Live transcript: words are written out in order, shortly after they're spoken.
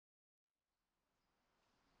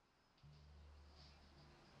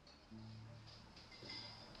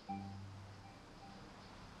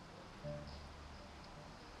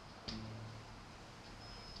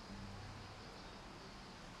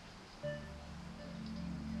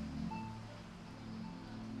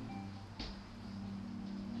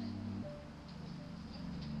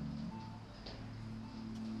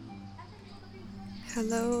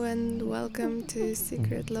Hello and welcome to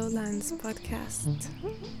Secret Lowlands podcast.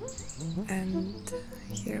 And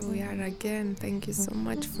here we are again. Thank you so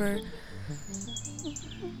much for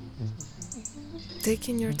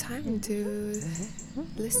taking your time to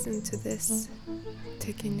listen to this,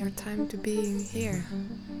 taking your time to being here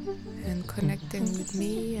and connecting with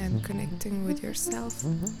me and connecting with yourself.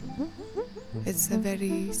 It's a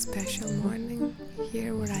very special morning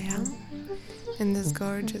here where I am in this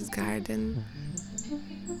gorgeous garden.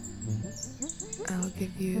 I'll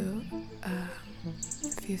give you a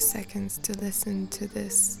few seconds to listen to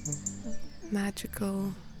this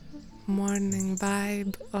magical morning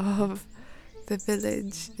vibe of the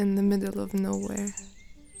village in the middle of nowhere.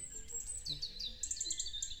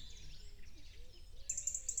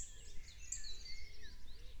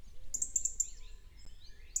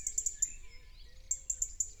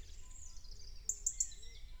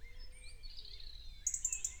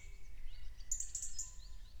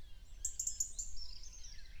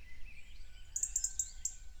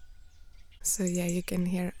 So yeah, you can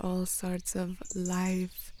hear all sorts of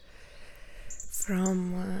life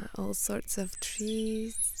from all sorts of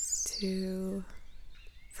trees to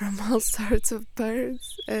from all sorts of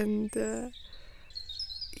birds, and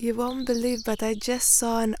you won't believe, but I just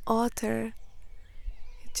saw an otter.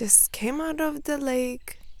 It just came out of the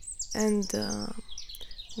lake and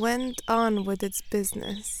went on with its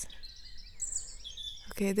business.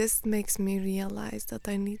 Okay, this makes me realize that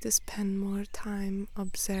I need to spend more time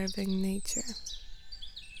observing nature.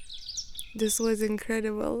 This was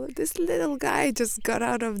incredible. This little guy just got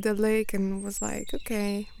out of the lake and was like,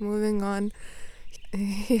 okay, moving on.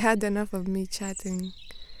 He had enough of me chatting.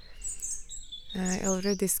 I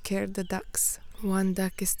already scared the ducks. One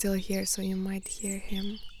duck is still here, so you might hear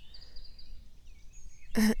him.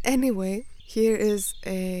 Anyway, here is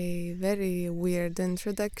a very weird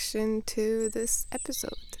introduction to this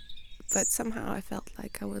episode. But somehow I felt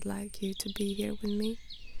like I would like you to be here with me.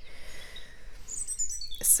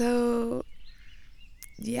 So,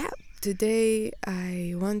 yeah, today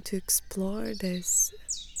I want to explore this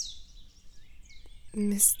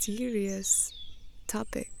mysterious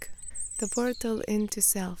topic, the portal into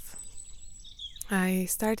self. I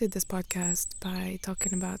started this podcast by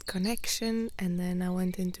talking about connection, and then I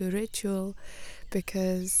went into ritual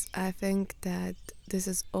because I think that this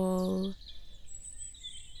is all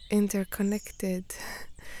interconnected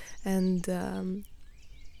and the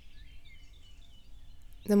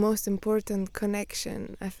most important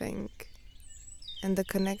connection, I think, and the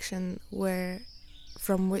connection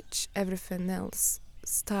from which everything else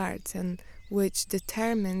starts and which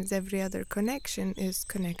determines every other connection is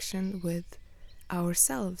connection with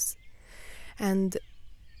ourselves. And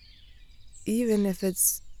even if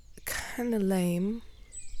it's kind of lame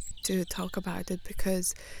to talk about it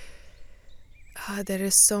because there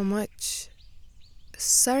is so much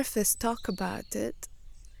surface talk about it,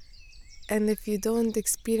 and if you don't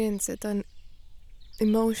experience it on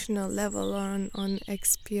emotional level or on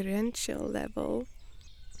experiential level,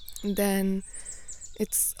 then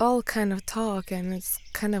it's all kind of talk and it's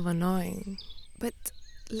kind of annoying. But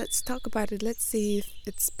let's talk about it. Let's see if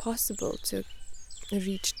it's possible to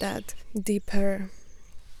reach that deeper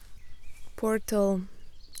portal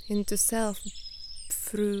into self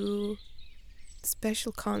through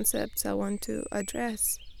special concepts I want to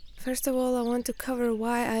address. First of all, I want to cover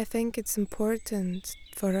why I think it's important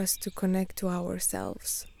for us to connect to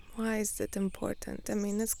ourselves. Why is that important? I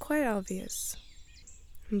mean, it's quite obvious.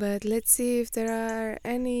 But let's see if there are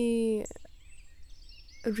any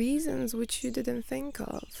reasons which you didn't think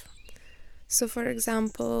of. So, for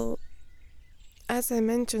example, as I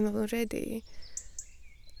mentioned already,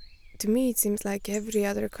 to me it seems like every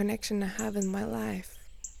other connection I have in my life,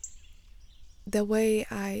 the way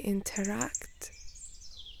I interact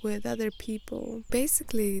with other people,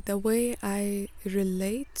 basically the way I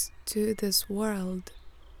relate to this world,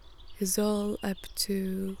 is all up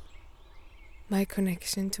to my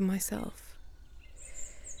connection to myself.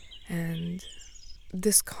 And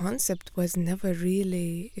this concept was never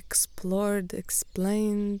really explored,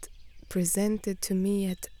 explained, presented to me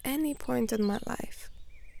at any point in my life.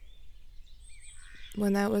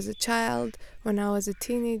 When I was a child, when I was a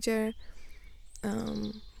teenager,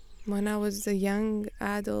 when I was a young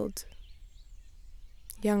adult,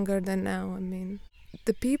 younger than now, I mean,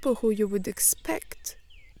 the people who you would expect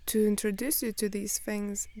to introduce you to these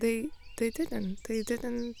things, they didn't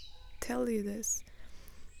tell you this,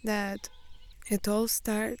 that it all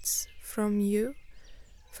starts from you,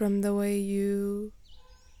 from the way you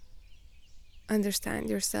understand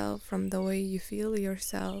yourself, from the way you feel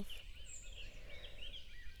yourself.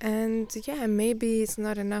 And yeah, maybe it's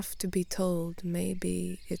not enough to be told.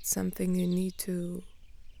 Maybe it's something you need to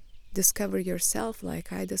discover yourself,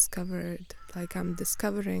 like I discovered, like I'm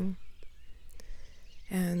discovering.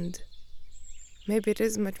 And maybe it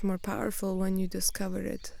is much more powerful when you discover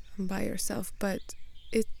it by yourself, but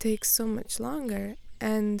it takes so much longer,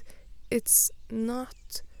 and it's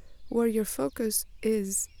not where your focus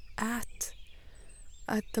is at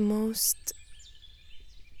the most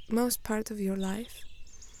part of your life.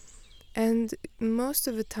 And most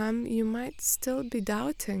of the time you might still be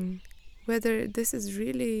doubting whether this is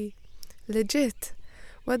really legit,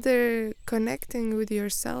 whether connecting with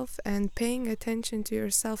yourself and paying attention to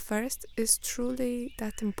yourself first is truly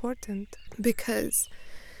that important. Because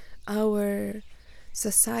our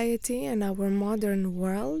society and our modern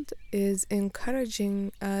world is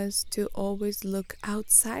encouraging us to always look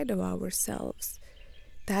outside of ourselves.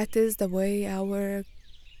 That is the way our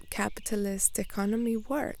capitalist economy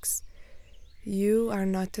works. You are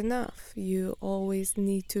not enough. You always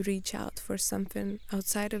need to reach out for something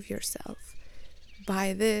outside of yourself.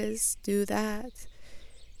 Buy this, do that.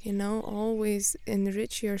 Always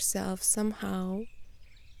enrich yourself somehow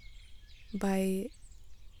by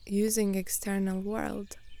using external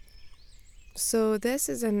world. So this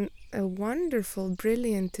is a wonderful,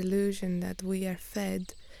 brilliant illusion that we are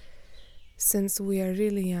fed since we are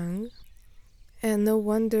really young. And no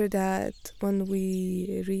wonder that when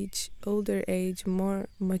we reach older age, more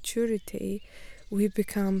maturity, we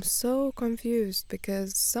become so confused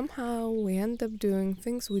because somehow we end up doing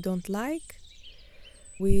things we don't like.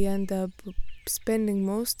 We end up spending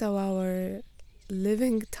most of our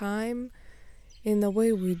living time in a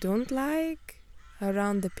way we don't like,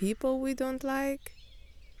 around the people we don't like.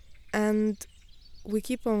 And we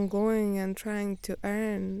keep on going and trying to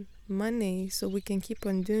earn money so we can keep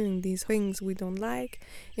on doing these things we don't like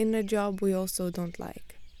in a job we also don't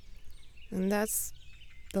like. And that's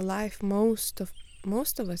the life most of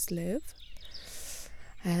us live.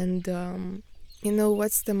 And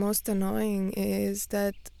what's the most annoying is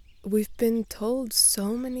that we've been told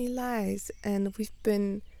so many lies, and we've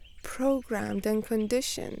been programmed and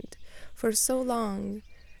conditioned for so long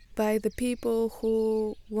by the people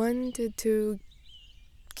who wanted to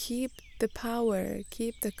keep the power,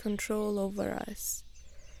 keep the control over us.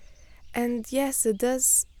 And yes,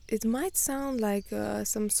 it might sound like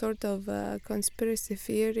some sort of conspiracy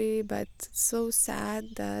theory, but it's so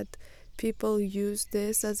sad that people use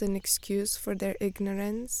this as an excuse for their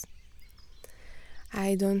ignorance.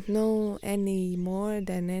 I don't know any more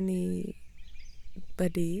than anybody.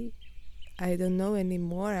 I don't know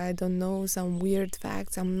anymore. I don't know some weird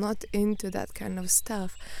facts. I'm not into that kind of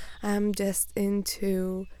stuff. I'm just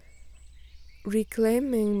into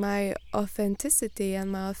reclaiming my authenticity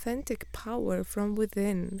and my authentic power from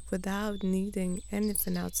within without needing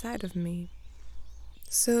anything outside of me.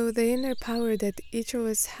 So the inner power that each of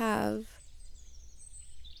us have,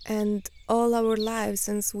 and all our lives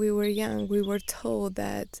since we were young, we were told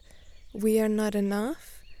that we are not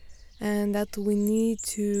enough and that we need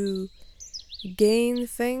to gain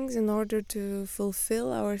things in order to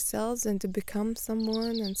fulfill ourselves and to become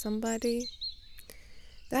someone and somebody.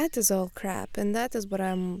 That is all crap, and that is what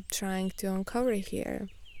I'm trying to uncover here.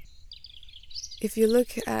 If you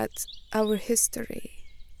look at our history,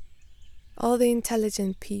 all the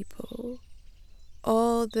intelligent people,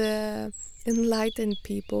 all the enlightened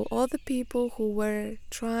people, all the people who were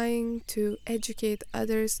trying to educate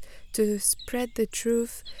others, to spread the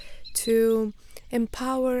truth, to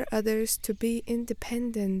empower others to be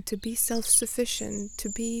independent, to be self-sufficient, to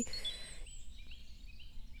be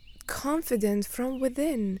confident from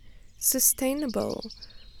within, sustainable.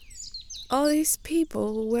 All these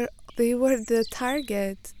people were the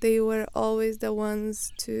target. They were always the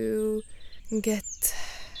ones to get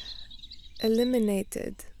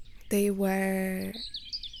eliminated. They were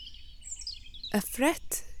a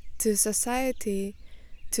threat to society,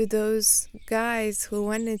 to those guys who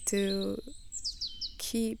wanted to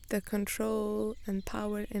keep the control and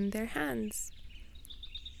power in their hands.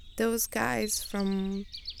 Those guys from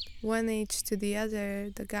one age to the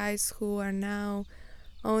other, the guys who are now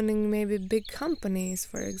owning maybe big companies,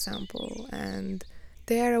 for example, and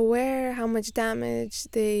they are aware how much damage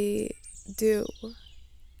they do,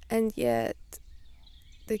 and yet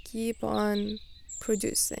they keep on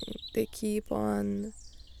producing, they keep on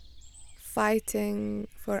fighting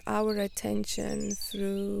for our attention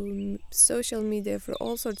through social media, through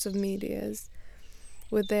all sorts of medias,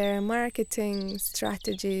 with their marketing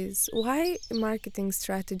strategies. Why marketing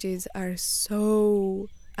strategies are so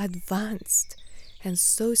advanced and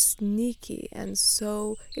so sneaky, and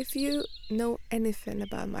so, if you know anything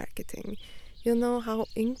about marketing, You know how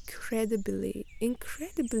incredibly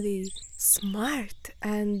smart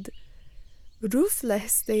and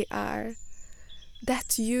ruthless they are,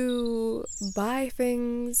 that you buy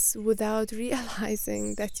things without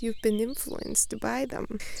realizing that you've been influenced to buy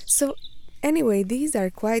them. So anyway, these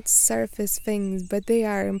are quite surface things, but they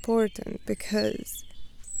are important because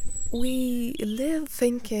we live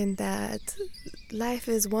thinking that life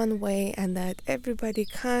is one way and that everybody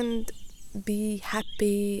can't be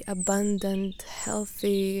happy, abundant,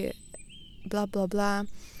 healthy, blah blah blah,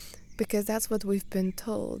 because that's what we've been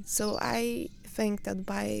told. So I think that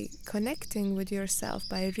by connecting with yourself,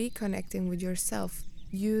 by reconnecting with yourself,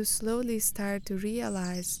 you slowly start to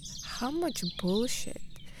realize how much bullshit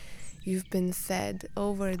you've been fed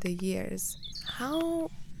over the years, how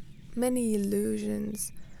many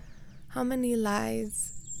illusions, how many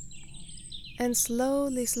lies, and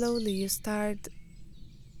slowly you start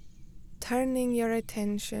turning your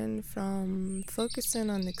attention from focusing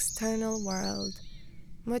on the external world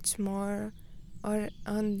much more or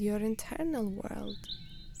on your internal world.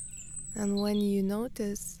 And when you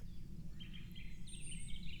notice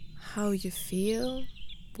how you feel,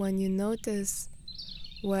 when you notice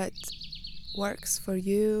what works for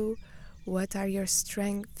you, what are your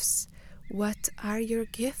strengths, what are your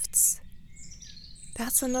gifts,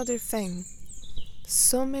 that's another thing.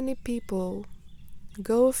 So many people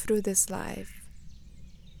go through this life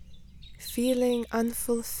feeling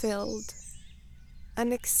unfulfilled,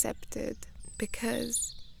 unaccepted,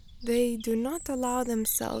 because they do not allow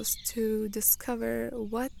themselves to discover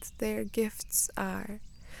what their gifts are.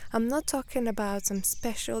 I'm not talking about some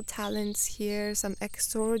special talents here, some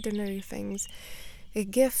extraordinary things. A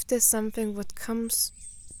gift is something what comes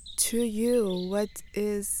to you, what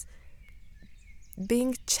is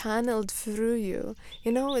being channeled through you.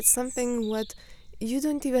 You know, it's something what you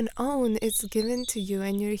don't even own, it's given to you,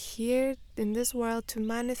 and you're here in this world to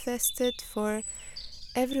manifest it for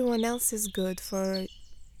everyone else's good, for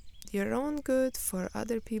your own good, for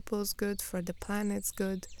other people's good, for the planet's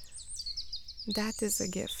good. That is a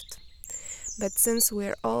gift. But since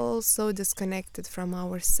we're all so disconnected from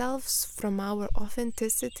ourselves, from our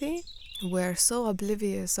authenticity, we're so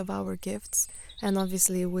oblivious of our gifts, and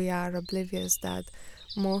obviously we are oblivious that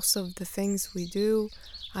most of the things we do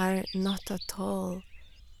are not at all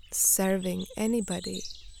serving anybody,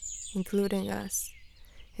 including us.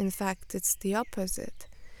 In fact, it's the opposite.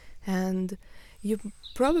 And you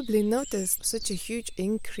probably noticed such a huge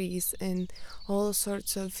increase in all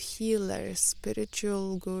sorts of healers,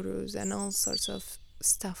 spiritual gurus, and all sorts of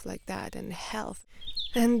stuff like that, and health.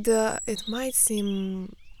 And it might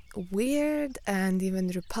seem weird and even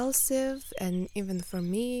repulsive, and even for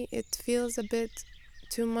me, it feels a bit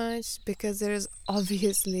too much because there's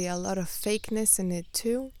obviously a lot of fakeness in it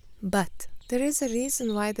too. But there is a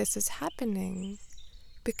reason why this is happening,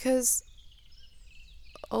 because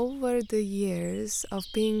over the years of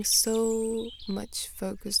being so much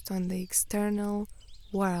focused on the external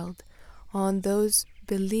world, on those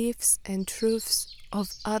beliefs and truths of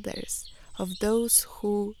others, of those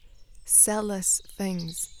who sell us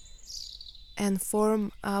things and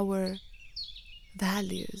form our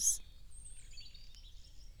values,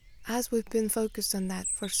 as we've been focused on that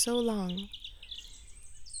for so long,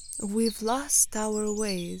 we've lost our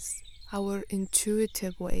ways, our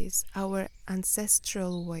intuitive ways, our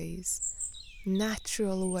ancestral ways,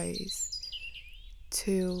 natural ways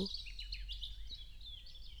to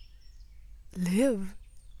live,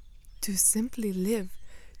 to simply live,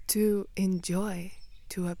 to enjoy,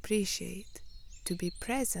 to appreciate, to be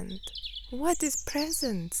present. What is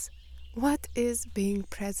presence? What is being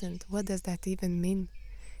present? What does that even mean?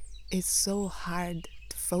 It's so hard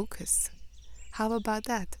to focus. How about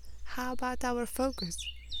that? How about our focus?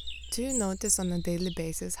 Do you notice on a daily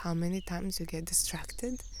basis how many times you get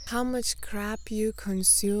distracted? How much crap you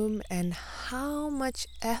consume and how much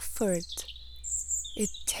effort it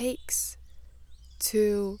takes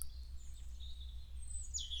to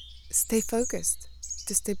stay focused,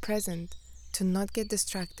 to stay present, to not get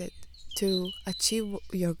distracted, to achieve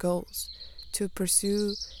your goals, to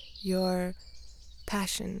pursue your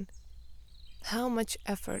passion. How much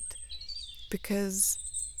effort? Because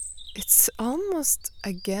it's almost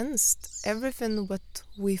against everything what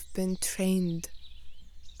we've been trained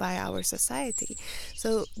by our society.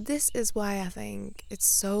 So this is why I think it's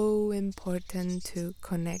so important to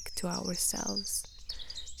connect to ourselves,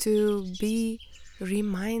 to be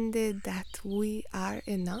reminded that we are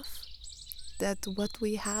enough, that what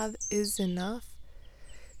we have is enough,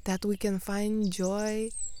 that we can find joy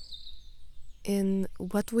in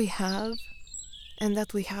what we have, and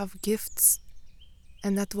that we have gifts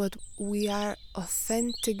and that what we are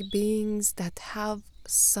authentic beings that have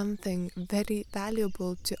something very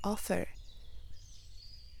valuable to offer.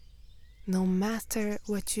 No matter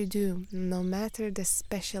what you do, no matter the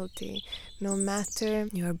specialty, no matter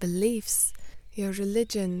your beliefs, your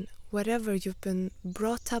religion, whatever you've been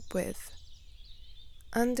brought up with,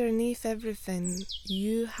 underneath everything,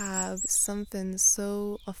 you have something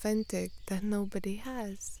so authentic that nobody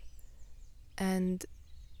has. And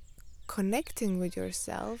connecting with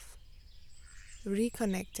yourself,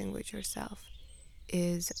 reconnecting with yourself,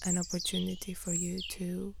 is an opportunity for you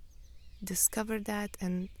to discover that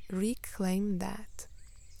and reclaim that.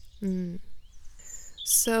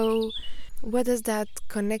 So, what does that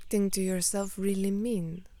connecting to yourself really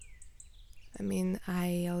mean? I mean,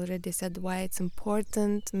 I already said why it's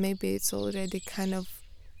important. Maybe it's already kind of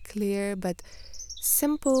clear, but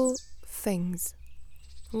simple things.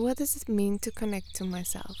 What does it mean to connect to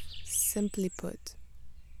myself? Simply put,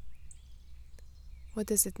 what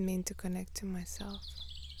does it mean to connect to myself?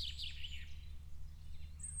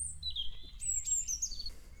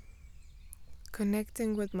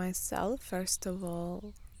 Connecting with myself, first of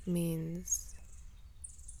all, means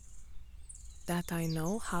that I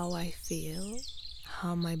know how I feel,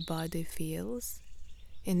 how my body feels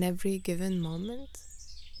in every given moment.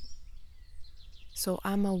 So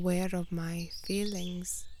I'm aware of my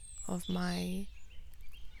feelings, of my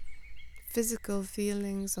physical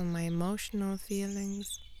feelings, of my emotional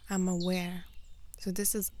feelings. I'm aware. So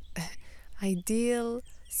this is ideal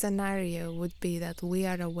scenario would be that we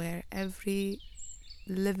are aware every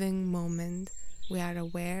living moment. We are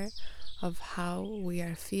aware of how we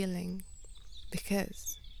are feeling,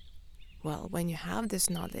 because, well, when you have this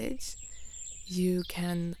knowledge, you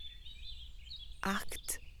can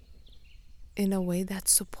act in a way that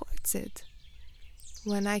supports it.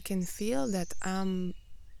 When I can feel that I'm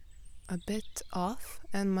a bit off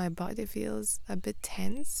and my body feels a bit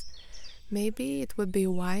tense, maybe it would be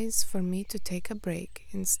wise for me to take a break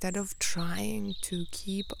instead of trying to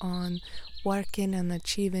keep on working and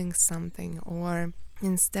achieving something, or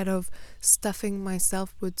instead of stuffing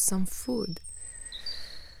myself with some food.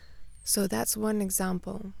 So that's one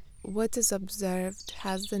example. What is observed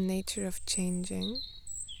has the nature of changing.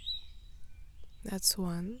 That's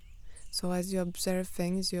one. So as you observe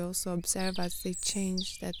things, you also observe as they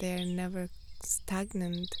change, that they are never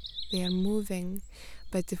stagnant, they are moving.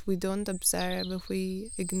 But if we don't observe, if we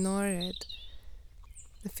ignore it,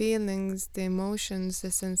 the feelings, the emotions,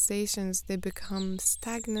 the sensations, they become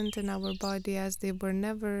stagnant in our body as they were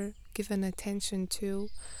never given attention to,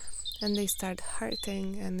 and they start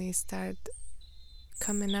hurting and they start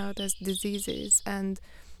coming out as diseases. And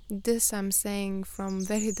this I'm saying from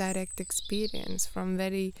very direct experience, from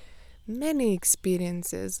very many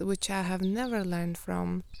experiences which I have never learned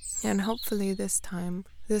from. And hopefully this time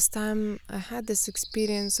I had this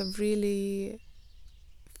experience of really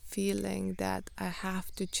feeling that I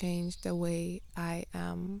have to change the way I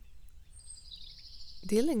am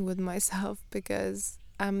dealing with myself, because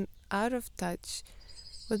I'm out of touch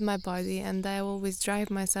with my body, and I always drive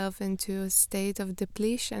myself into a state of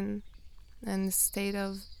depletion and a state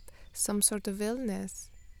of some sort of illness,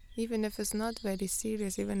 even if it's not very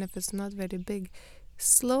serious, even if it's not very big.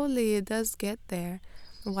 Slowly it does get there.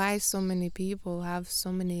 Why so many people have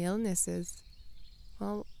so many illnesses?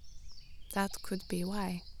 Well, that could be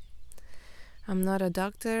why. I'm not a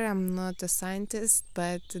doctor, I'm not a scientist,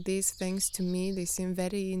 but these things to me, they seem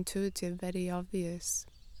very intuitive, very obvious.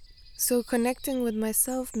 So connecting with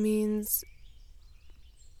myself means,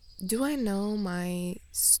 do I know my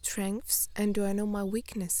strengths and do I know my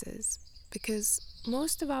weaknesses? Because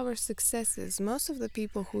most of our successes, most of the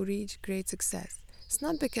people who reach great success, it's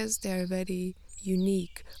not because they're very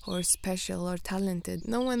unique or special or talented.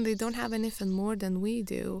 No one, they don't have anything more than we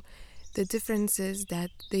do. The difference is that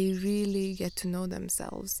they really get to know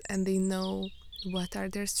themselves and they know what are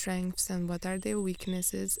their strengths and what are their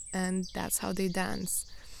weaknesses, and that's how they dance.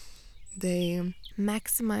 They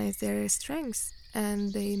maximize their strengths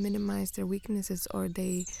and they minimize their weaknesses, or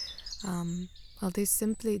that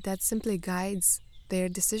simply guides their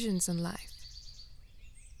decisions in life,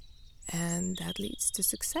 and that leads to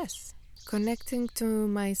success. Connecting to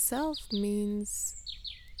myself means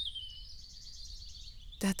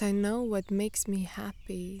that I know what makes me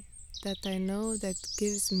happy, that I know that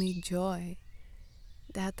gives me joy,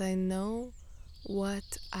 that I know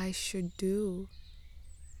what I should do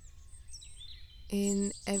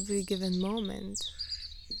in every given moment,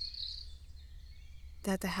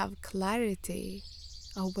 that I have clarity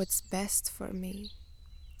of what's best for me.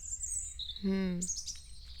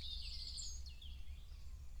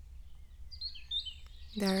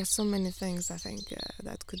 There are so many things I think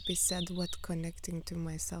that could be said what connecting to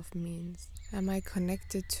myself means. Am I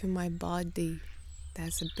connected to my body?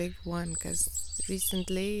 That's a big one, because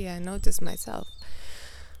recently I noticed myself.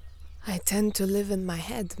 I tend to live in my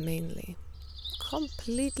head mainly.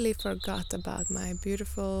 Completely forgot about my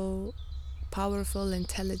beautiful, powerful,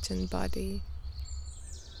 intelligent body.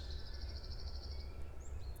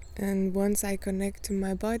 And once I connect to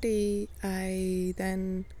my body, I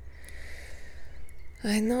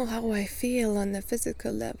know how I feel on a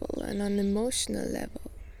physical level and on an emotional level.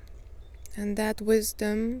 And that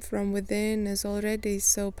wisdom from within is already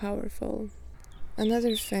so powerful.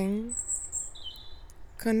 Another thing,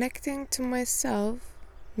 connecting to myself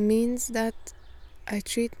means that I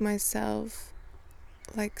treat myself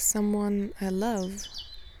like someone I love,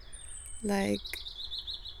 like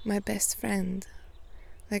my best friend,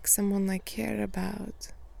 like someone I care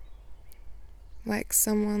about, like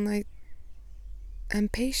someone I am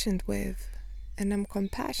patient with and I'm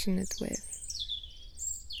compassionate with,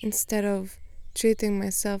 instead of treating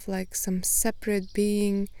myself like some separate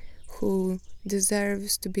being who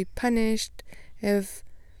deserves to be punished if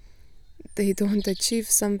they don't achieve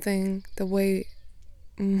something the way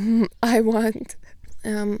I want.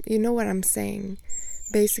 You know what I'm saying?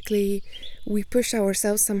 Basically, we push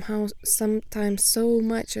ourselves sometimes so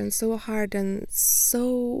much and so hard and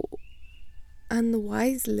so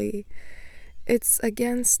unwisely. It's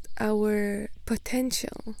against our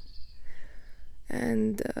potential.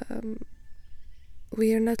 And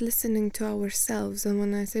we are not listening to ourselves. And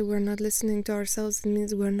when I say we're not listening to ourselves, it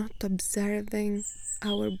means we're not observing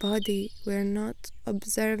our body. We're not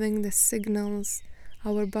observing the signals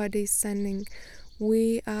our body is sending.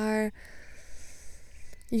 We are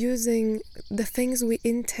using the things we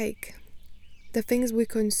intake, the things we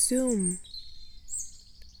consume.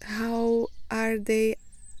 How are they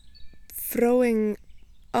throwing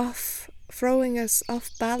us off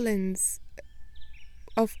balance,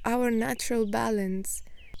 of our natural balance?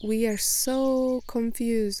 We are so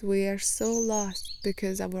confused, we are so lost,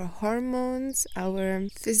 because our hormones, our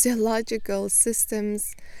physiological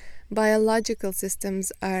systems, biological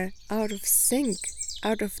systems are out of sync,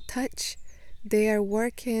 out of touch. They are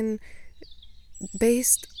working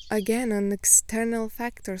based again on external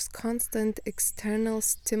factors, constant external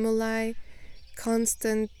stimuli,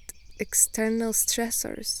 constant external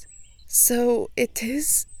stressors. So it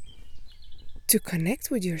is to connect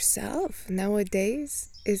with yourself nowadays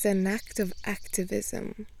is an act of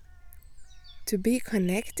activism. To be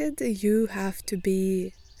connected, you have to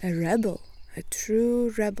be a rebel, a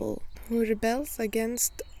true rebel who rebels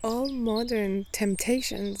against all modern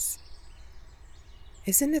temptations.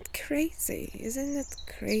 Isn't it crazy? Isn't it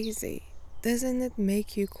crazy? Doesn't it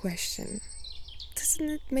make you question? Doesn't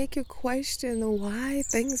it make you question why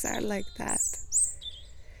things are like that?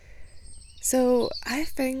 So I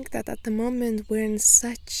think that at the moment we're in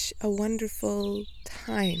such a wonderful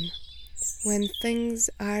time when things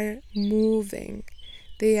are moving,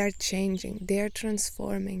 they are changing, they are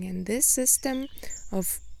transforming, and this system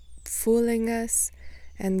of fooling us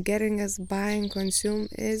and getting us buy and consume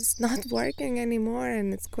is not working anymore.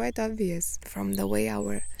 And it's quite obvious from the way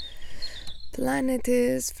our planet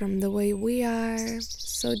is, from the way we are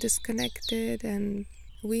so disconnected, and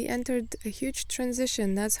we entered a huge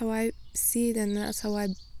transition. That's how I see it, and that's how I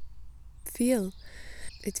feel.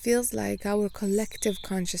 It feels like our collective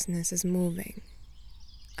consciousness is moving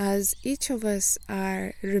as each of us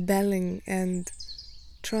are rebelling and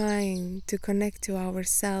trying to connect to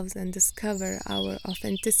ourselves and discover our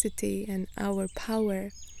authenticity and our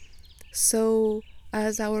power. So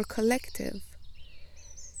as our collective,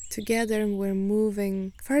 together we're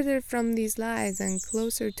moving further from these lies and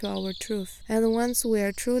closer to our truth. And once we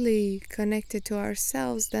are truly connected to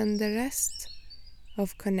ourselves, then the rest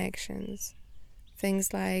of connections,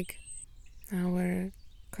 things like our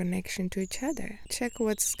connection to each other. Check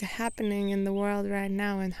what's happening in the world right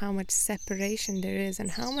now and how much separation there is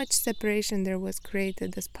and how much separation there was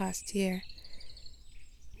created this past year.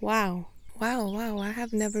 Wow. I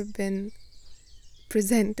have never been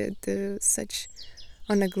presented to such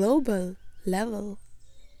on a global level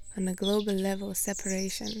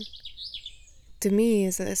separation. To me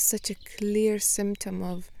is such a clear symptom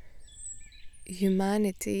of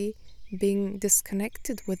humanity being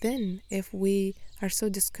disconnected within if we are so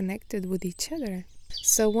disconnected with each other.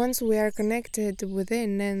 So once we are connected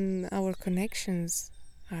within, then our connections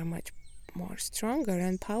are much more stronger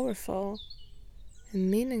and powerful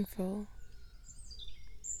and meaningful.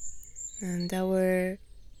 And our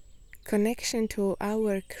connection to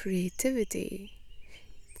our creativity,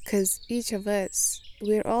 because each of us,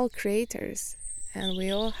 we're all creators, and we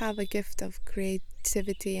all have a gift of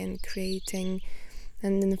creativity and creating,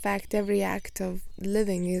 and in fact every act of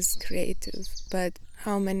living is creative. But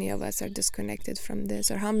how many of us are disconnected from this,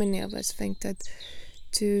 or how many of us think that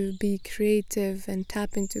to be creative and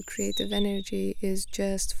tap into creative energy is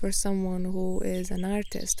just for someone who is an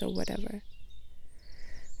artist or whatever,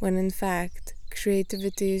 when in fact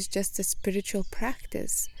creativity is just a spiritual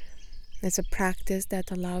practice. It's a practice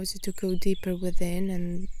that allows you to go deeper within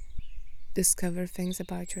and discover things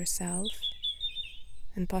about yourself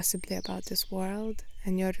and possibly about this world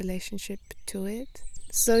and your relationship to it.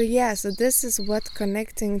 So this is what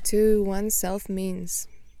connecting to oneself means,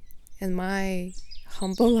 in my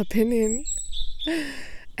humble opinion.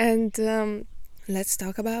 And let's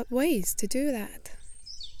talk about ways to do that.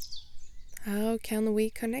 How can we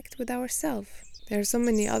connect with ourselves? There are so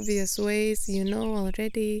many obvious ways,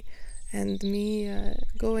 already, and me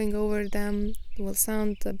going over them will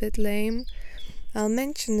sound a bit lame. I'll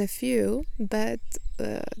mention a few, but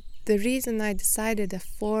the reason I decided a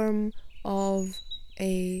form of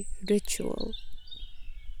a ritual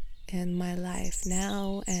in my life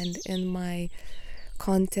now and in my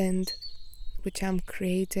content which I'm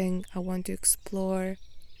creating, I want to explore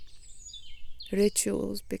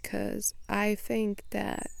rituals, because I think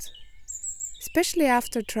that, especially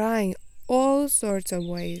after trying all sorts of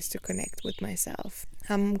ways to connect with myself,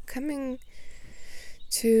 I'm coming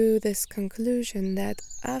to this conclusion that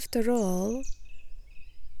after all,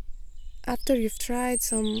 after you've tried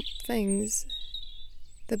some things,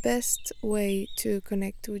 the best way to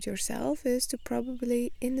connect with yourself is to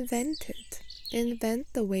probably invent it. Invent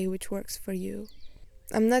the way which works for you.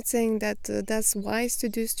 I'm not saying that that's wise to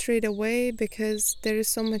do straight away, because there is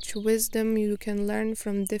so much wisdom you can learn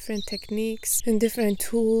from different techniques and different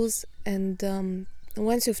tools, and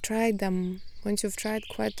once you've tried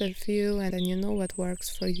quite a few and then you know what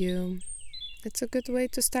works for you, it's a good way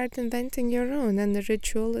to start inventing your own, and the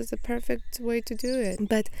ritual is the perfect way to do it.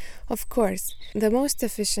 But of course, the most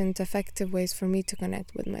efficient, effective ways for me to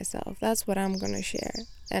connect with myself, that's what I'm gonna share.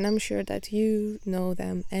 And I'm sure that you know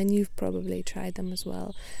them and you've probably tried them as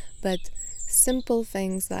well. But simple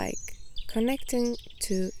things like connecting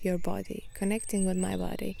to your body, connecting with my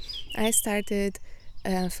body. I started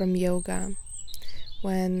from yoga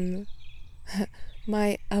when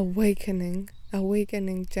my awakening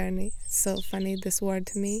journey. It's so funny, this word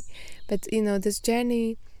to me. But this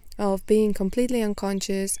journey of being completely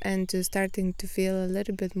unconscious and to starting to feel a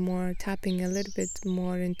little bit more, tapping a little bit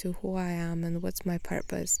more into who I am and what's my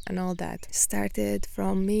purpose and all that, started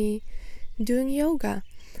from me doing yoga.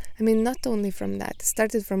 I mean, not only from that, it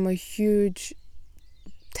started from a huge,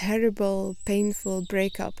 terrible, painful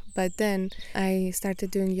breakup, but then I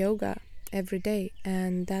started doing yoga every day,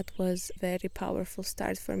 and that was a very powerful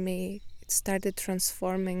start for me. It started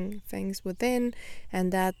transforming things within,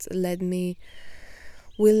 and that led me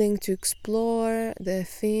willing to explore the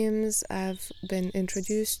themes I've been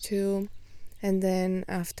introduced to. And then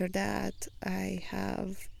after that, I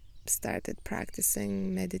have started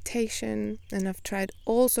practicing meditation, and I've tried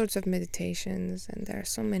all sorts of meditations, and there are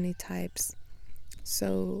so many types.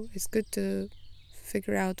 So it's good to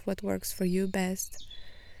figure out what works for you best.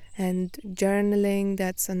 And journaling,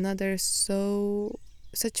 that's another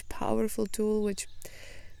such powerful tool which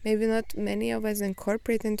maybe not many of us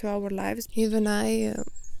incorporate into our lives. Even I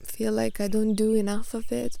feel like I don't do enough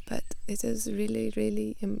of it, but it is really,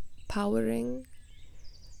 really empowering.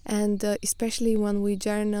 And especially when we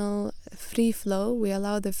journal free flow, we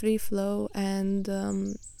allow the free flow,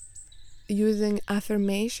 and using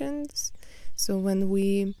affirmations. So when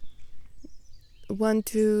we want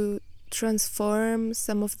to transform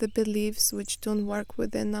some of the beliefs which don't work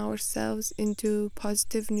within ourselves into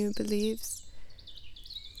positive new beliefs,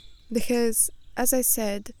 because as I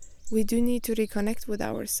said, we do need to reconnect with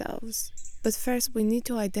ourselves, but first we need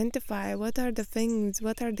to identify what are the things,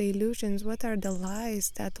 what are the illusions, what are the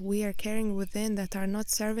lies that we are carrying within that are not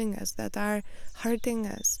serving us, that are hurting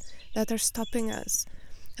us, that are stopping us.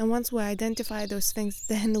 And once we identify those things,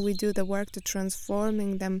 then we do the work to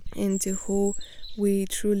transforming them into who we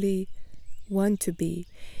truly want to be.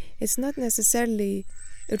 It's not necessarily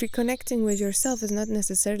reconnecting with yourself, is not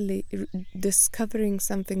necessarily discovering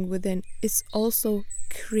something within. It's also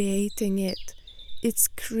creating it. It's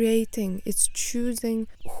creating, it's choosing,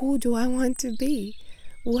 who do I want to be?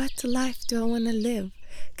 What life do I want to live?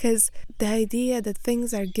 Because the idea that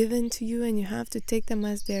things are given to you and you have to take them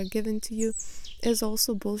as they are given to you is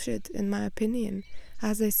also bullshit, in my opinion.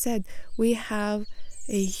 As I said, we have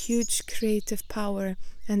a huge creative power,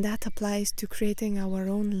 and that applies to creating our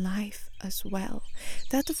own life as well.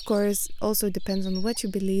 That, of course, also depends on what you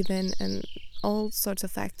believe in and all sorts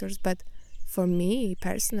of factors, but for me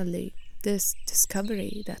personally, this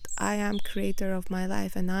discovery that I am creator of my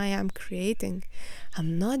life and I am creating.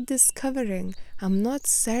 I'm not discovering, I'm not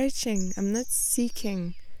searching, I'm not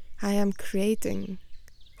seeking. I am creating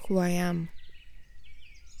who I am.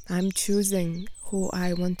 I'm choosing who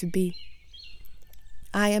I want to be.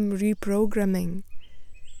 I am reprogramming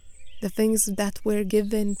the things that were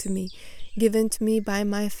given to me by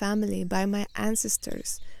my family, by my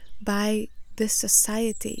ancestors, by this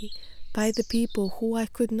society, by the people who I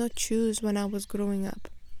could not choose when I was growing up,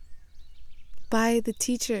 by the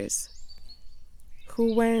teachers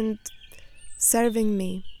who weren't serving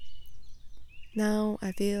me. Now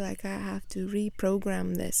I feel like I have to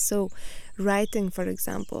reprogram this. So writing, for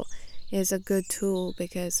example, is a good tool,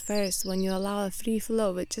 because first, when you allow a free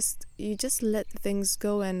flow, you just let things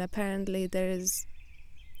go, and apparently there is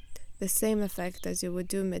the same effect as you would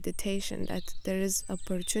do meditation, that there is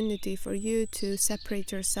opportunity for you to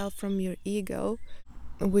separate yourself from your ego,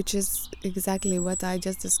 which is exactly what I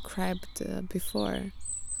just described before.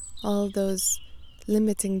 All those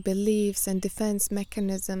limiting beliefs and defense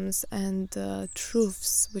mechanisms and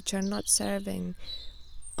truths which are not serving,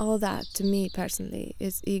 all that to me personally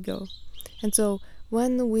is ego. And so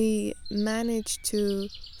when we manage to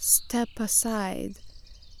step aside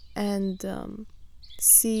and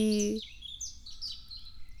see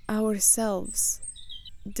ourselves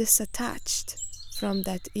disattached from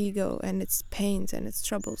that ego and its pains and its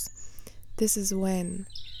troubles, this is when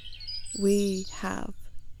we have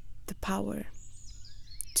the power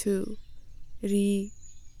to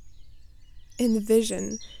reinvent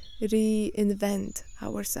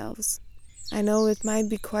ourselves. I know it might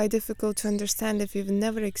be quite difficult to understand if you've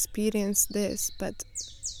never experienced this, but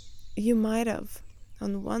you might have.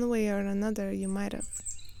 On one way or another, you might have.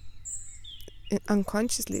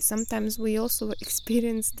 Unconsciously. Sometimes we also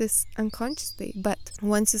experience this unconsciously, but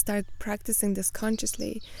once you start practicing this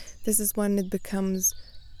consciously, this is when it becomes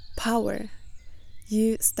power.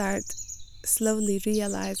 You start slowly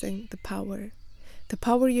realizing the power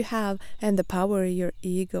you have and the power your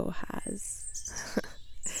ego has.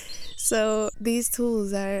 So these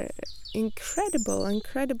tools are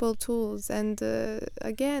incredible tools, and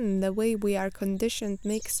again, the way we are conditioned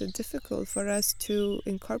makes it difficult for us to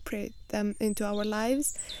incorporate them into our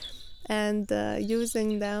lives, and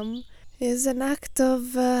using them is an act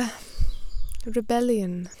of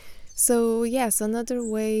rebellion. So yes, another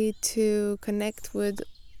way to connect with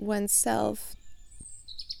oneself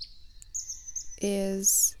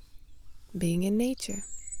is being in nature.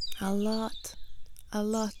 A lot.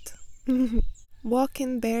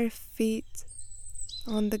 Walking bare feet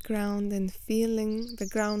on the ground and feeling the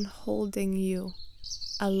ground holding you.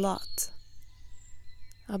 A lot.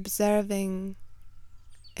 Observing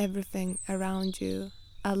everything around you.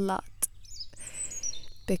 A lot.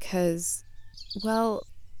 Because, well,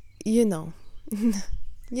 you know.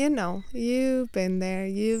 You've been there,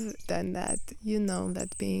 you've done that. You know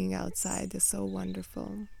that being outside is so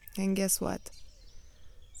wonderful. And guess what?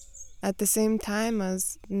 At the same time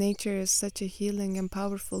as nature is such a healing and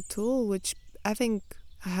powerful tool, which I think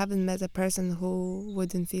I haven't met a person who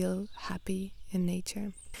wouldn't feel happy in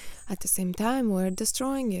nature. At the same time, we're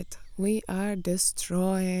destroying it. We are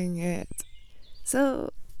destroying it.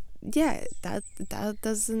 So, yeah, that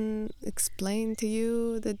doesn't explain to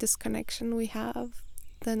you the disconnection we have,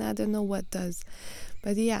 then I don't know what does.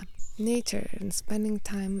 But yeah, nature and spending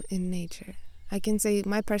time in nature. I can say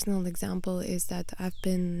my personal example is that I've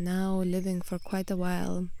been now living for quite a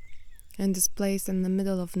while in this place in the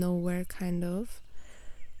middle of nowhere, kind of,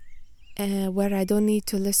 where I don't need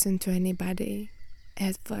to listen to anybody,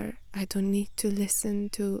 ever. I don't need to listen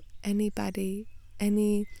to anybody,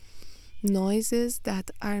 any noises that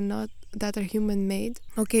are human made.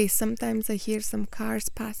 Okay, sometimes I hear some cars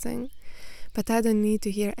passing, but I don't need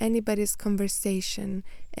to hear anybody's conversation,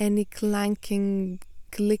 any clanking,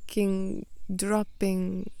 clicking,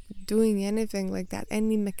 dropping, doing anything like that,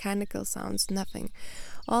 any mechanical sounds, nothing.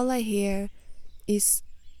 All I hear is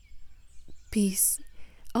peace.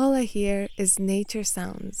 All I hear is nature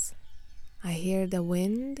sounds. I hear the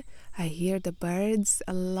wind, I hear the birds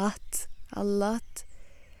a lot.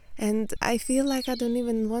 And I feel like I don't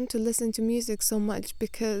even want to listen to music so much,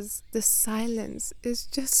 because the silence is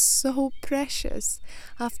just so precious.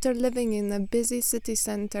 After living in a busy city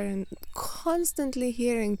center and constantly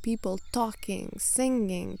hearing people talking,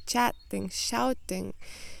 singing, chatting, shouting,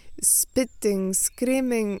 spitting,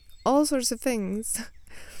 screaming, all sorts of things,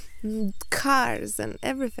 cars and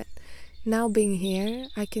everything. Now being here,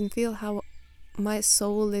 I can feel how my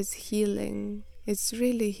soul is healing. It's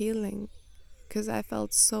really healing. Because I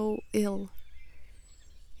felt so ill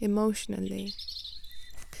emotionally.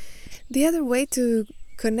 The other way to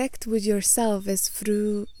connect with yourself is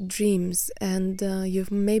through dreams, and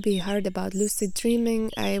you've maybe heard about lucid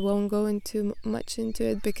dreaming. I won't go into much into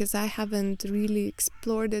it because I haven't really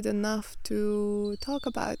explored it enough to talk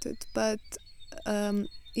about it, but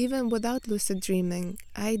even without lucid dreaming,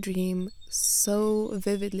 I dream so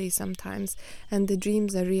vividly sometimes, and the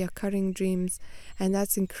dreams are reoccurring dreams, and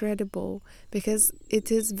that's incredible because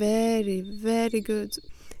it is very, very good.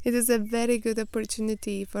 It is a very good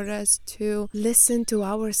opportunity for us to listen to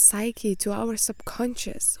our psyche, to our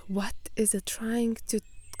subconscious. What is it trying to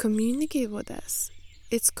communicate with us?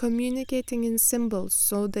 It's communicating in symbols,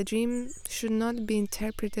 so the dream should not be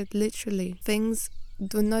interpreted literally. Things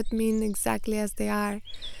do not mean exactly as they are.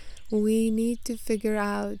 We need to figure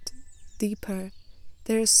out deeper.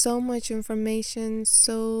 There is so much information,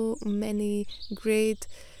 so many great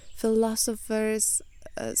philosophers,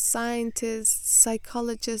 scientists,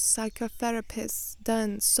 psychologists, psychotherapists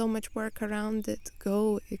done so much work around it.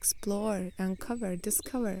 Go explore, uncover,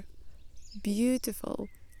 discover. Beautiful.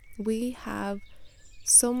 We have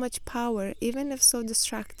so much power, even if so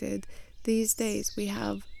distracted. These days we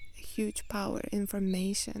have huge power,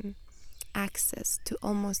 information, access to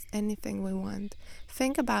almost anything we want.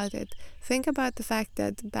 Think about it. Think about the fact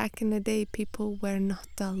that back in the day people were not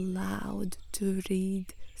allowed to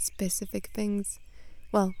read specific things.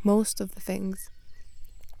 Well, most of the things.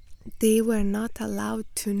 They were not allowed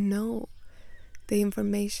to know the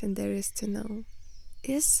information there is to know.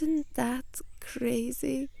 Isn't that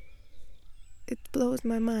crazy? It blows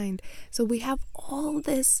my mind. So we have all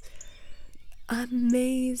this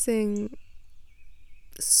amazing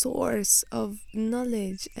source of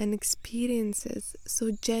knowledge and experiences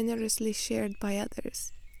so generously shared by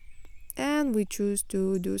others, and we choose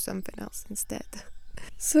to do something else instead.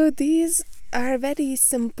 So these are very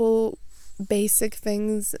simple, basic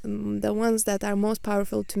things, the ones that are most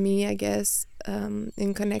powerful to me, I guess,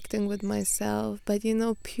 in connecting with myself. But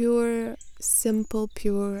pure, simple,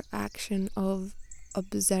 pure action of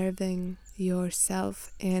observing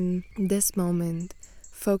yourself in this moment,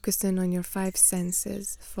 focusing on your 5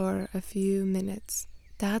 senses for a few minutes,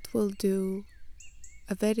 that will do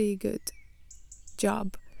a very good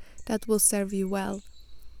job. That will serve you well.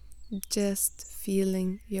 Just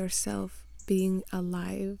feeling yourself being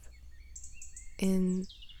alive in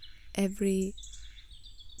every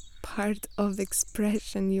part of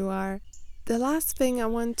expression you are. The last thing I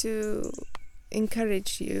want to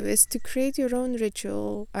encourage you is to create your own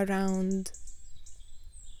ritual around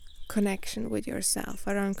connection with yourself,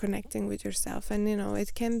 around connecting with yourself. And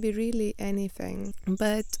it can be really anything,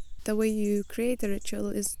 but the way you create a ritual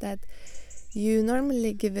is that you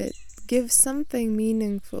normally give something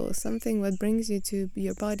meaningful, something that brings you to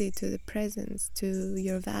your body, to the presence, to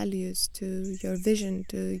your values, to your vision,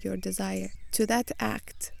 to your desire. To that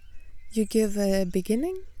act, you give a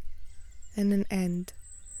beginning and an end.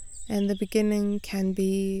 And the beginning can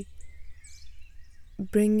be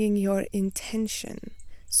bringing your intention.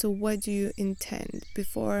 So what do you intend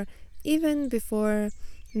even before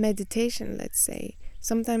meditation, let's say?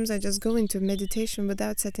 Sometimes I just go into meditation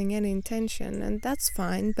without setting any intention, and that's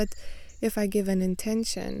fine. But if I give an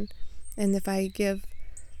intention and if I give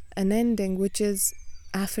an ending, which is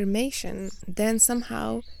affirmation, then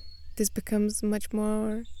somehow this becomes much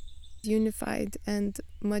more unified and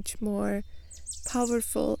much more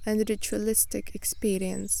powerful and ritualistic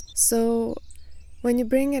experience. So when you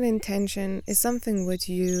bring an intention, it's something with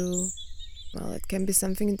you, well, it can be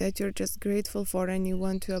something that you're just grateful for and you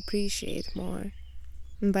want to appreciate more.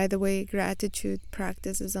 And by the way, gratitude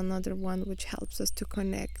practice is another one which helps us to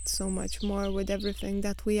connect so much more with everything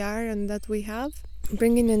that we are and that we have.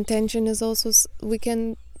 Bringing intention is also, we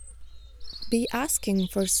can be asking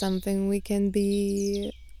for something, we can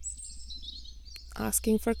be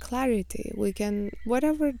asking for clarity, we can,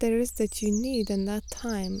 whatever there is that you need in that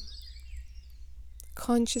time,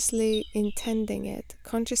 consciously intending it,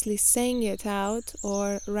 consciously saying it out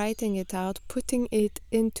or writing it out, putting it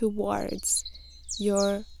into words,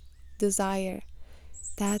 your desire.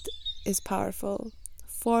 That is powerful.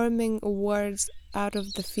 Forming words out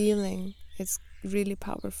of the feeling is really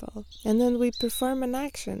powerful. And then we perform an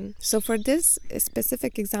action. So for this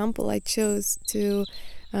specific example, I chose to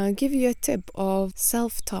give you a tip of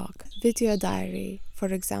self-talk, video diary, for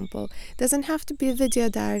example. It doesn't have to be a video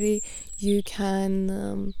diary. You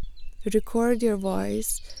can record your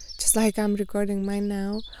voice, just like I'm recording mine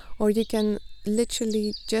now, or you can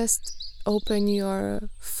literally just open your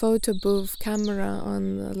photo booth camera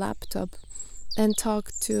on the laptop and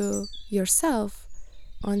talk to yourself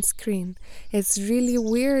on screen. It's really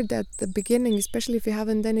weird at the beginning, especially if you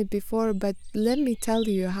haven't done it before, but let me tell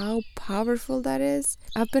you how powerful that is.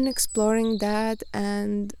 I've been exploring that,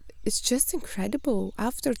 and it's just incredible.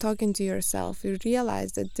 After talking to yourself, you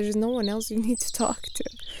realize that there's no one else you need to talk to,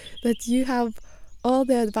 that you have all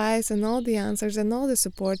the advice and all the answers and all the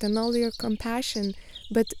support and all your compassion,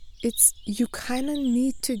 but it's you kind of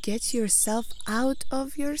need to get yourself out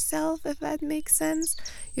of yourself, if that makes sense.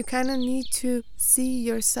 You kind of need to see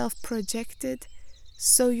yourself projected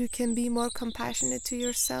so you can be more compassionate to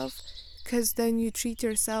yourself, because then you treat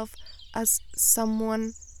yourself as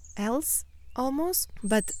someone else almost.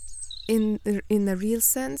 But in the real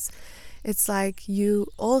sense, it's like you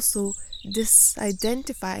also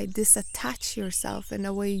disattach yourself. In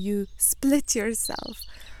a way, you split yourself,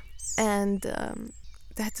 and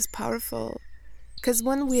that is powerful, because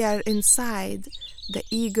when we are inside, the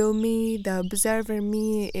ego me, the observer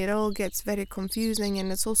me, it all gets very confusing,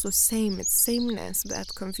 and it's also it's sameness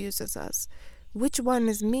that confuses us. Which one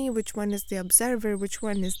is me? Which one is the observer? Which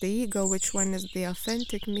one is the ego? Which one is the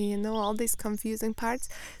authentic me? All these confusing parts.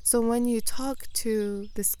 So when you talk to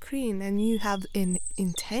the screen and you have an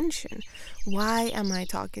intention, why am I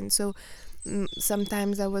talking? So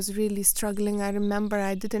sometimes I was really struggling. I remember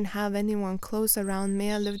I didn't have anyone close around me.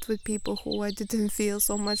 I lived with people who I didn't feel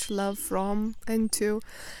so much love from and to,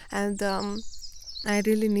 and I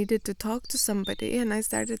really needed to talk to somebody, and I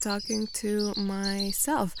started talking to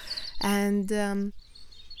myself, and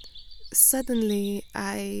suddenly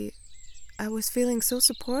I was feeling so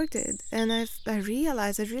supported, and I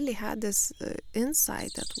realized I really had this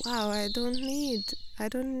insight that wow, I don't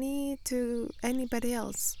need to anybody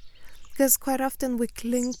else, because quite often we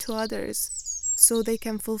cling to others so they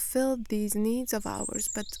can fulfill these needs of ours,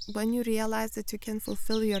 but when you realize that you can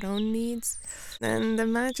fulfill your own needs, then the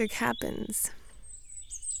magic happens.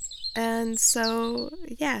 And so,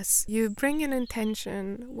 yes, you bring an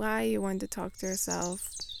intention why you want to talk to yourself.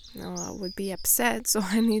 I would be upset, so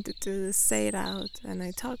I needed to say it out, and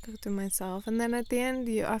I talk to myself. And then at the end,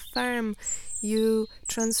 you affirm, you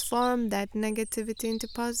transform that negativity into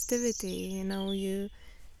positivity.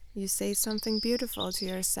 You say something beautiful to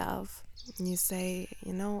yourself. You say,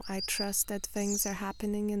 I trust that things are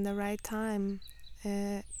happening in the right time,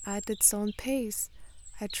 at its own pace.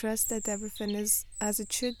 I trust that everything is as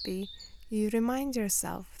it should be. You remind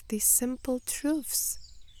yourself these simple truths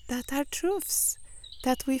that are truths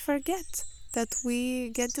that we forget, that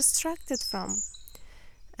we get distracted from.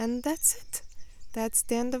 And that's it. That's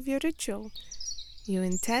the end of your ritual. You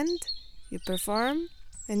intend, you perform,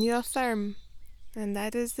 and you affirm. And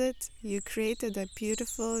that is it. You created a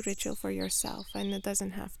beautiful ritual for yourself, and it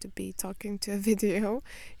doesn't have to be talking to a video.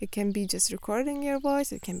 It can be just recording your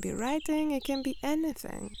voice, it can be writing, it can be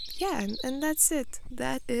anything. Yeah, and that's it.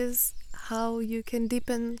 That is how you can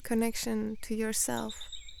deepen connection to yourself.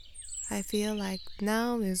 I feel like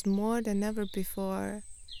now is more than ever before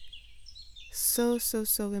so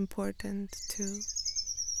important to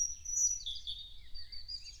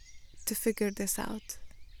figure this out.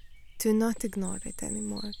 To not ignore it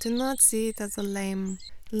anymore, to not see it as a lame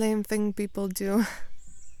thing people do,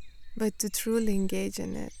 but to truly engage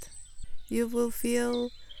in it. You will feel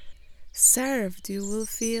served, you will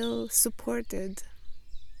feel supported.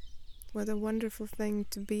 What a wonderful thing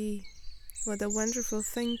to be. What a wonderful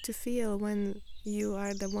thing to feel when you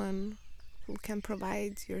are the one who can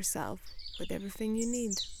provide yourself with everything you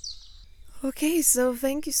need. Okay, so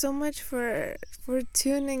thank you so much for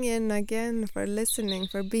tuning in again, for listening,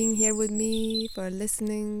 for being here with me, for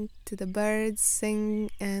listening to the birds sing,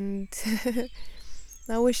 and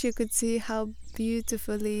I wish you could see how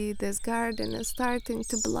beautifully this garden is starting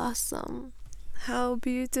to blossom, how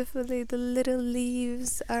beautifully the little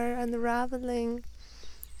leaves are unraveling,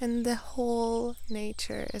 and the whole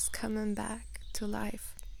nature is coming back to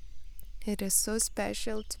life. It is so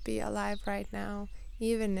special to be alive right now,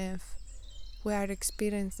 even if we are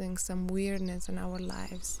experiencing some weirdness in our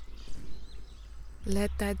lives.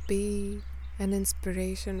 Let that be an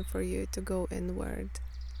inspiration for you to go inward,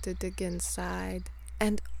 to dig inside,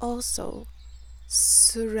 and also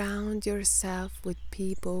surround yourself with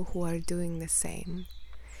people who are doing the same.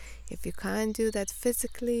 If you can't do that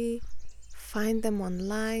physically, find them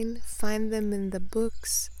online, find them in the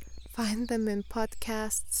books, find them in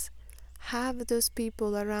podcasts. Have those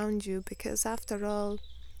people around you, because after all,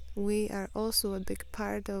 we are also a big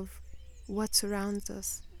part of what surrounds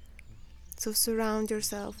us. So surround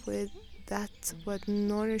yourself with that what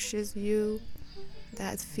nourishes you,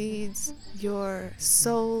 that feeds your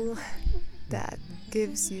soul, that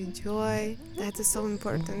gives you joy. That is so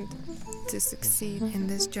important to succeed in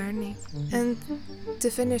this journey. And to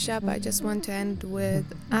finish up, I just want to end with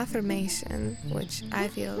affirmation, which I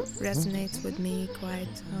feel resonates with me quite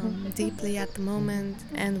deeply at the moment,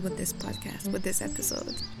 and with this podcast, with this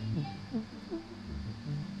episode.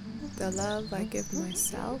 The love I give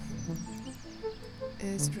myself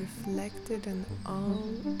is reflected in all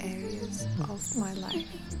areas of my life.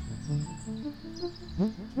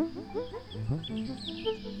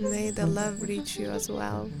 May the love reach you as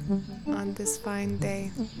well on this fine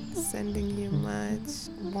day, sending you much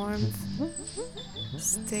warmth.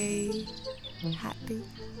 Stay happy.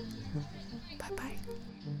 Bye bye.